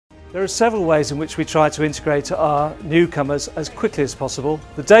There are several ways in which we try to integrate our newcomers as quickly as possible.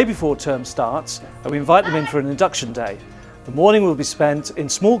 The day before term starts, we invite them in for an induction day. The morning will be spent in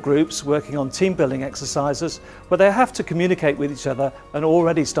small groups working on team building exercises where they have to communicate with each other and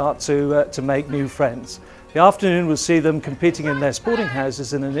already start to make new friends. The afternoon will see them competing in their sporting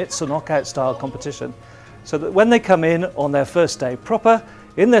houses in an ITS or knockout style competition, so that when they come in on their first day proper,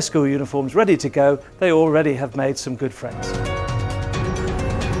 in their school uniforms ready to go, they already have made some good friends.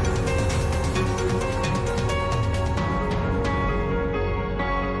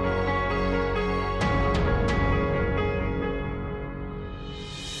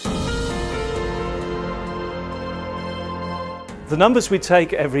 The numbers we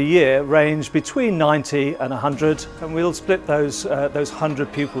take every year range between 90 and 100, and we'll split those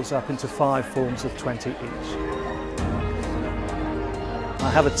 100 pupils up into 5 forms of 20 each.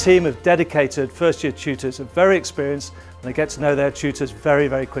 I have a team of dedicated first-year tutors who are very experienced, and they get to know their tutors very,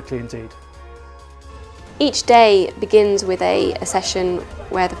 very quickly indeed. Each day begins with a session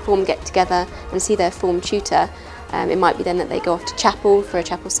where the form get together and see their form tutor. It might be then that they go off to chapel for a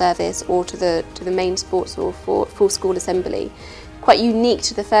chapel service or to the main sports hall for full school assembly. Quite unique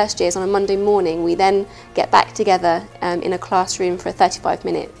to the first years, on a Monday morning we then get back together in a classroom for a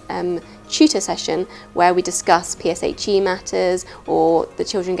 35-minute tutor session where we discuss PSHE matters, or the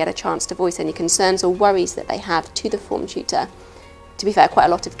children get a chance to voice any concerns or worries that they have to the form tutor. To be fair, quite a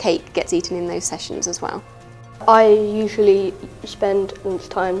lot of cake gets eaten in those sessions as well. I usually spend lunch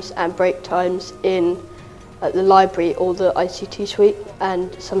times and break times in the library or the ICT suite,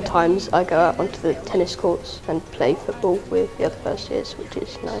 and sometimes I go out onto the tennis courts and play football with the other first years, which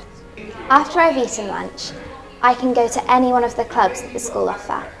is nice. After I've eaten lunch, I can go to any one of the clubs that the school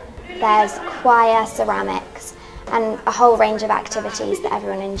offer. There's choir, ceramics, and a whole range of activities that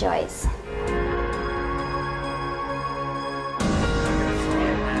everyone enjoys.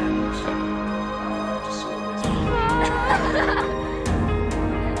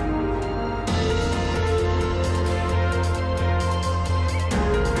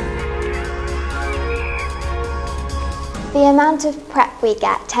 The amount of prep we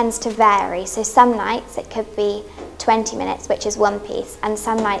get tends to vary, so some nights it could be 20 minutes, which is one piece, and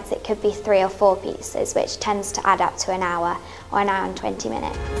some nights it could be 3 or 4 pieces, which tends to add up to an hour or an hour and 20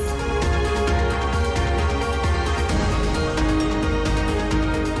 minutes.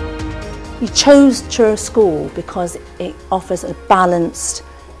 We chose Truro School because it offers a balanced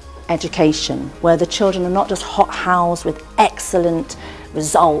education where the children are not just hot-housed with excellent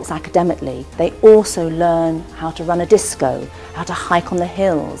results academically. They also learn how to run a disco, how to hike on the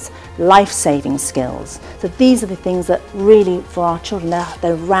hills, life-saving skills. So these are the things that really, for our children,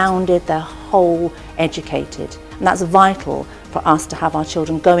 they're rounded, they're whole educated. And that's vital for us to have our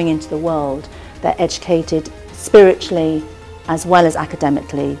children going into the world. They're educated spiritually as well as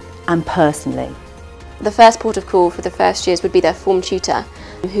academically and personally. The first port of call for the first years would be their form tutor,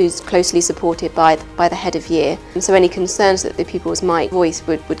 who's closely supported by the head of year. And so any concerns that the pupils might voice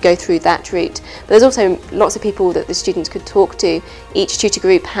would go through that route. But there's also lots of people that the students could talk to. Each tutor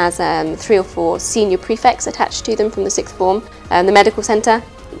group has 3 or 4 senior prefects attached to them from the 6th form. The medical centre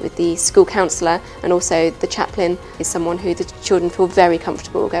with the school counsellor, and also the chaplain is someone who the children feel very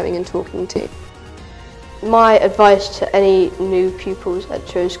comfortable going and talking to. My advice to any new pupils at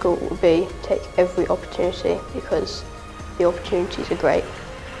Truro School would be take every opportunity, because the opportunities are great.